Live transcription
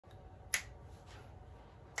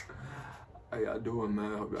How y'all doing,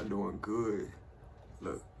 man? Hope y'all doing good.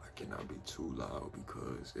 Look, I cannot be too loud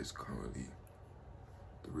because it's currently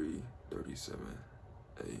 3:37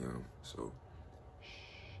 a.m. So,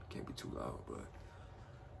 can't be too loud, but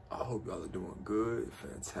I hope y'all are doing good,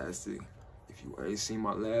 fantastic. If you ain't seen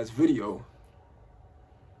my last video,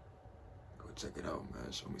 go check it out,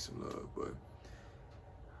 man. Show me some love. But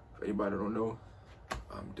if anybody don't know,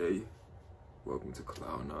 I'm Day. Welcome to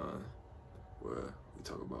Cloud9, where we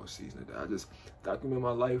talk about season of day. I just document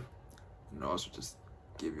my life and also just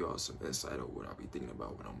give y'all some insight of what I be thinking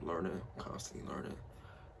about when I'm learning, constantly learning.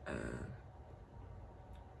 And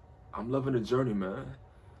I'm loving the journey, man.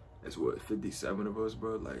 It's what, 57 of us,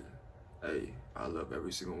 bro? Like, hey, I love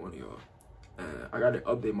every single one of y'all. And I gotta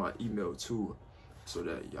update my email too, so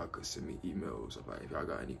that y'all could send me emails of like, if y'all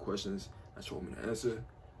got any questions that you want me to answer,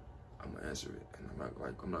 I'm gonna answer it. And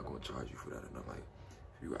I'm not gonna charge you for that. And I'm like,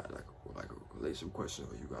 if you got like a relationship question,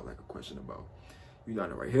 or you got like a question about you not in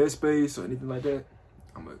the right headspace or anything like that,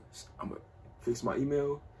 I'm gonna fix my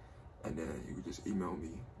email, and then you can just email me,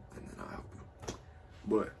 and then I'll help you.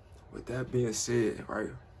 But with that being said, right?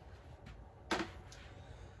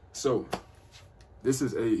 So this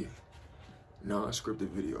is a non-scripted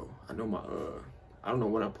video. I know I don't know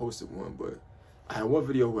when I posted one, but I had one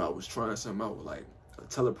video where I was trying something out with like a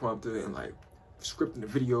teleprompter and like scripting the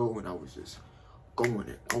video, and I was just going.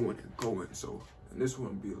 So in this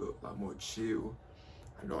one be a lot more chill.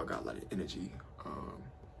 I know I got a lot of energy.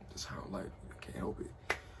 Just how life, I can't help it.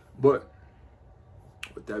 But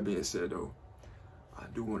with that being said though, I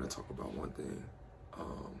do want to talk about one thing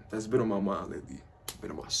that's been on my mind lately,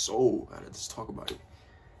 been on my soul. I gotta just talk about it.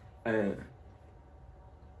 And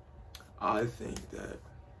I think that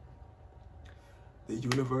the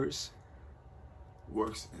universe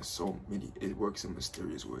works in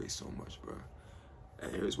mysterious ways so much, bro.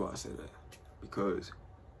 And here's why I say that. Because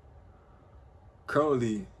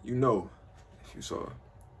currently, you know, if you saw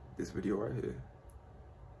this video right here,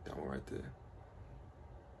 that one right there,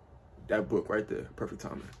 that book right there, Perfect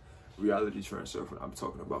Timing, Reality Transurfing, I'm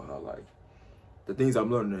talking about how like the things I'm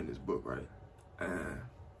learning in this book, right? And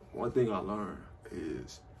one thing I learned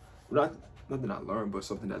is, nothing I learned, but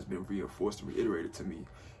something that's been reinforced and reiterated to me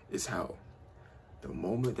is how the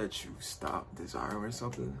moment that you stop desiring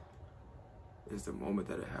something is the moment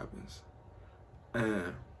that it happens.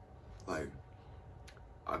 And like,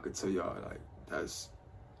 I could tell y'all, like, that's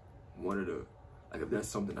one of the, like, if that's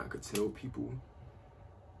something I could tell people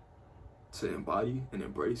to embody and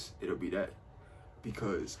embrace, it'll be that.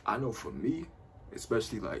 Because I know for me,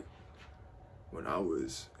 especially like when I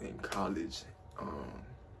was in college,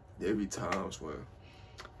 there'd be times where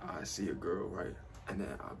I see a girl, right? And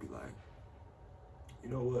then I'll be like, you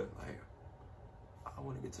know what? Like, I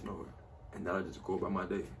want to get to know her. And then I just go about my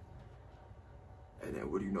day. And then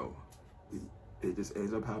what do you know? It just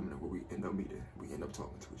ends up happening where we end up meeting. We end up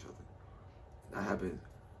talking to each other. That happened.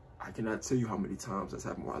 I cannot tell you how many times that's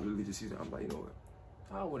happened where I literally just see that. I'm like, you know what?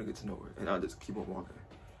 I want to get to know her. And I just keep on walking.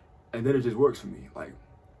 And then it just works for me. Like,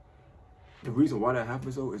 the reason why that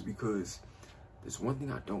happens though is because there's one thing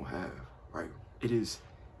I don't have, right? It is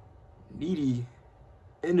needy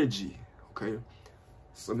energy, okay?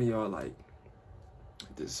 Some of y'all like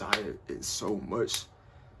desire it so much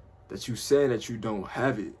that you say that you don't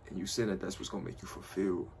have it, and you say that that's what's gonna make you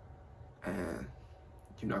fulfilled, and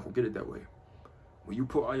you're not gonna get it that way. When you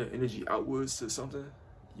put all your energy outwards to something,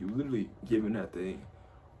 you literally giving that thing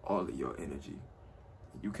all of your energy.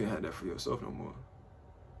 You can't have that for yourself no more.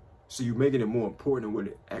 So you're making it more important than what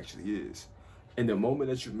it actually is. And the moment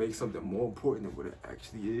that you make something more important than what it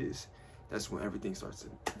actually is, that's when everything starts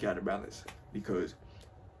to get out of balance. Because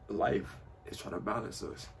life is trying to balance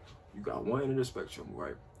us. You got one end of the spectrum,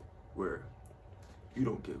 right, where you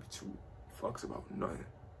don't give two fucks about nothing,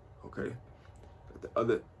 okay? But the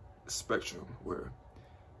other spectrum where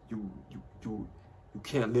you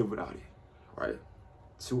can't live without it, right?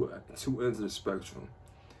 Two ends of the spectrum.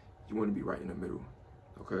 You want to be right in the middle,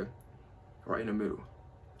 okay? Right in the middle.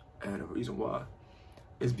 And the reason why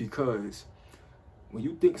is because when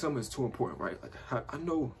you think something is too important, right? Like, I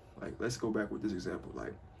know, like, let's go back with this example.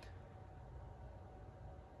 Like,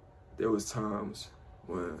 there was times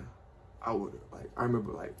when I would, like, I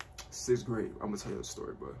remember, like, 6th grade. I'm gonna tell you a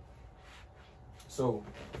story, bro. So,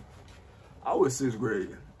 I was 6th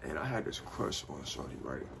grade, and I had this crush on shorty,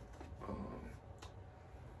 right?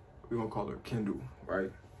 We're gonna call her Kendall,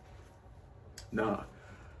 right? Nah,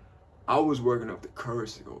 I was working up the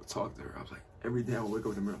courage to go talk to her. I was like, every day I would wake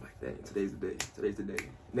up in the mirror, I'm like, dang, today's the day, today's the day.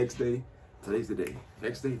 Next day, today's the day.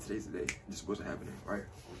 Next day, today's the day. It just wasn't happening, right?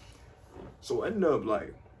 So I ended up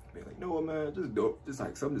like, being like, no, man, just do it. Just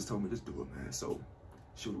like, something just told me, just do it, man. So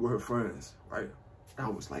She was with her friends, right? And I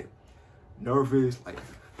was like nervous, like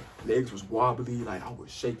legs was wobbly, like I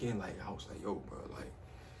was shaking, like I was like, yo, bro, like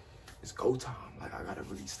it's go time. Like I gotta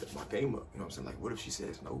really step my game up. You know what I'm saying? Like what if she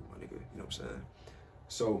says no, my nigga? You know what I'm saying?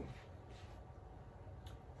 So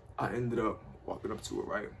I ended up walking up to her,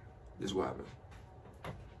 right? This is what happened.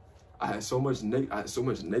 I had so much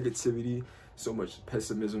negativity, so much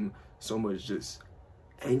pessimism, so much just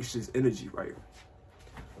anxious energy, right?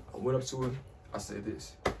 I went up to her, I said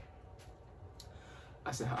this.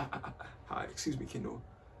 I said, hi, excuse me, Kendall.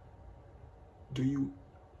 Do you,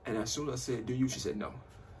 and as soon as I said, do you, she said no.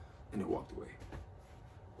 And then walked away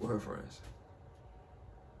with her friends.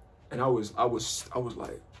 And I was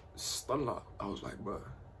like stunned. I was like, bro,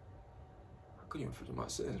 I couldn't even finish my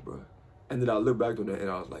sentence, bro. And then I looked back on that and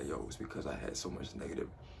I was like, yo, it's because I had so much negative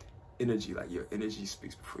energy. Like your energy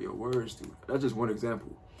speaks before your words do. That's just one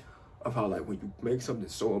example of how like when you make something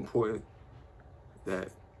so important that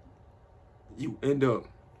you end up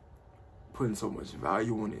putting so much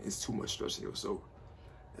value on it, it's too much stress in yourself.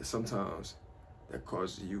 And sometimes that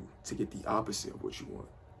causes you to get the opposite of what you want.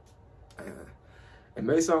 And it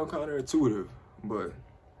may sound counterintuitive, but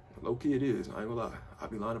low-key it is. I ain't gonna lie.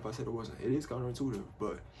 I'd be lying if I said it wasn't. It is counterintuitive,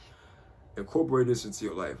 but incorporate this into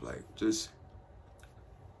your life. Like, just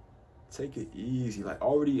take it easy. Like,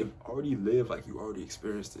 already live like you already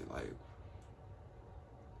experienced it. Like,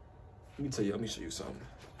 let me show you something.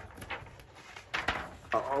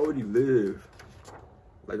 I already live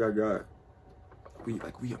like I got, we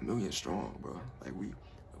a million strong, bro. Like we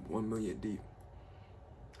 1 million deep.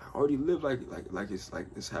 I already live like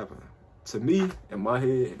it's happening. To me, in my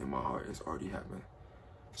head and in my heart, it's already happening.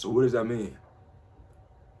 So what does that mean?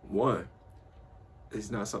 One,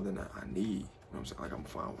 it's not something that I need. You know what I'm saying? Like I'm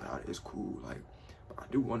fine without it. It's cool. Like, but I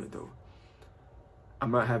do want it though. I'm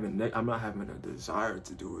not having a desire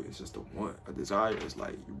to do it. It's just a want. A desire is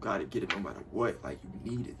like you gotta get it no matter what. Like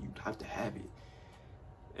you need it. You have to have it.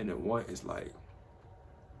 And the want is like,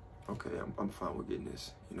 okay, I'm fine with getting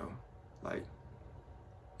this. You know, like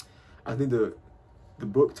I think the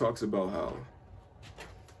book talks about how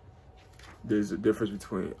there's a difference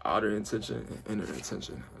between outer intention and inner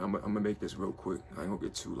intention. And I'm gonna make this real quick. I ain't gonna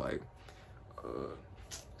get too like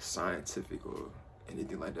scientific or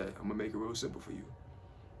anything like that. I'm gonna make it real simple for you.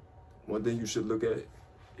 One thing you should look at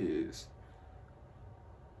is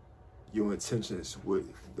your intentions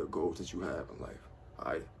with the goals that you have in life.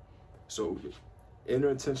 All right. So inner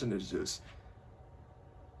intention is just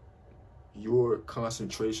your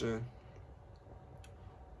concentration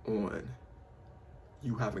on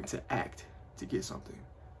you having to act to get something.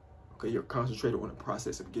 Okay, you're concentrated on the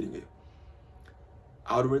process of getting it.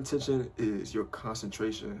 Outer intention is your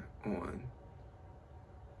concentration on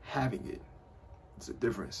having it. It's a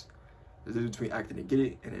difference. There's a difference between acting to get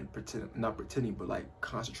it and then not pretending, but like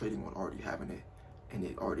concentrating on already having it and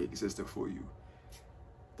it already existing for you.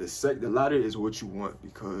 The latter is what you want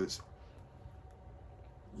because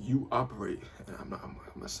you operate, and I'm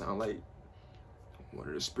gonna sound like one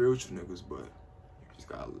of the spiritual niggas, but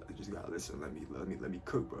you just gotta listen. Let me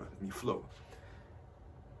cook, bro. Let me flow.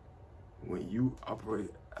 When you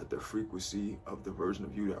operate at the frequency of the version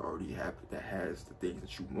of you that already has the things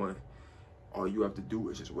that you want, all you have to do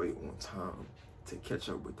is just wait on time to catch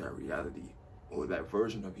up with that reality or that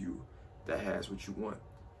version of you that has what you want,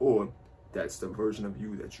 or that's the version of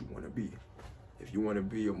you that you want to be. If you want to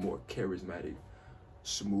be a more charismatic,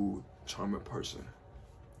 smooth, charming person,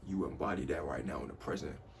 you embody that right now in the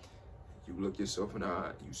present. You look yourself in the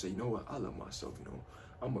eye, you say, you know what, I love myself, you know,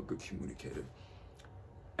 I'm a good communicator.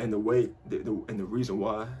 And the reason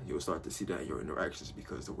why you'll start to see that in your interactions,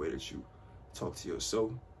 because the way that you talk to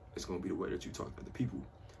yourself is going to be the way that you talk to other people.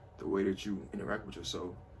 The way that you interact with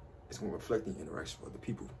yourself is going to reflect in your interaction with other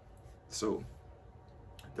people. So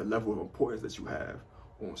the level of importance that you have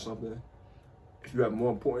on something, if you have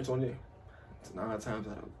more importance on it, 9 times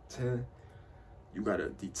out of 10, you gotta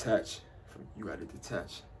detach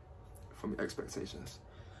from expectations.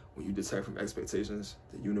 When you detach from expectations,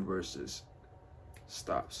 the universe just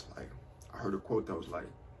stops. Like, I heard a quote that was like,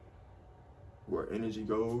 where energy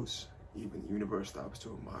goes, even the universe stops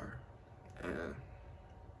to admire. And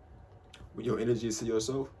when your energy is to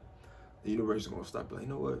yourself, the universe is gonna stop. Like, you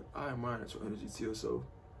know what? I admire that your energy to yourself,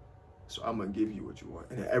 so I'm gonna give you what you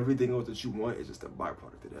want. And everything else that you want is just a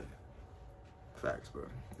byproduct of that. Facts, bro.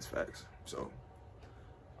 It's facts. So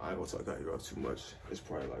I ain't gonna talk you off too much. It's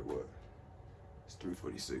probably like what? It's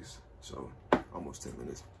 3:46. So almost 10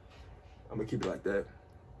 minutes. I'm gonna keep it like that.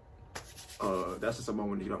 That's just something I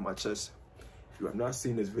want to get off my chest. If you have not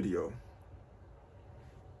seen this video,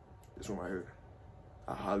 this one right here,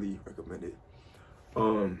 I highly recommend it.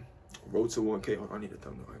 Road to 1K. Hold on, I need a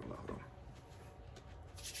thumbnail. Hold on.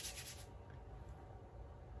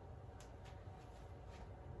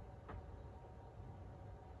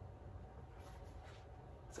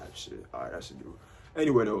 Type shit. All right, I should do.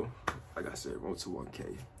 Anyway, though, like I said, road to 1K. You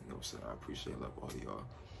know what I'm saying? I appreciate love all of y'all.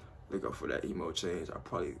 Look up for that email change. I'll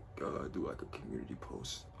probably do like a community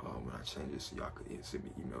post when I change it, so y'all could send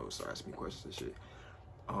me emails or ask me questions and shit.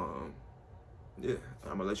 Yeah,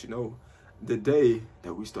 I'm gonna let you know the day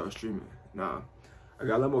that we start streaming. Now, I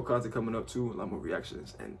got a lot more content coming up too, a lot more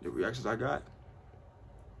reactions, and the reactions I got,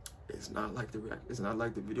 it's not like the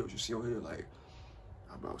videos you see on here, like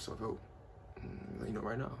about self-help. You know,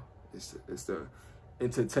 right now, it's the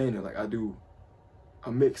entertaining. Like I do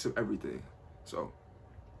a mix of everything, so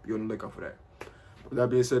be on the lookout for that. With that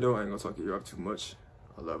being said, though, I ain't gonna talk you up too much.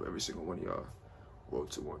 I love every single one of y'all. Road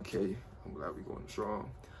to 1K. I'm glad we going strong.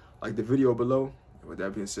 Like the video below. And with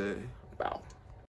that being said, bow.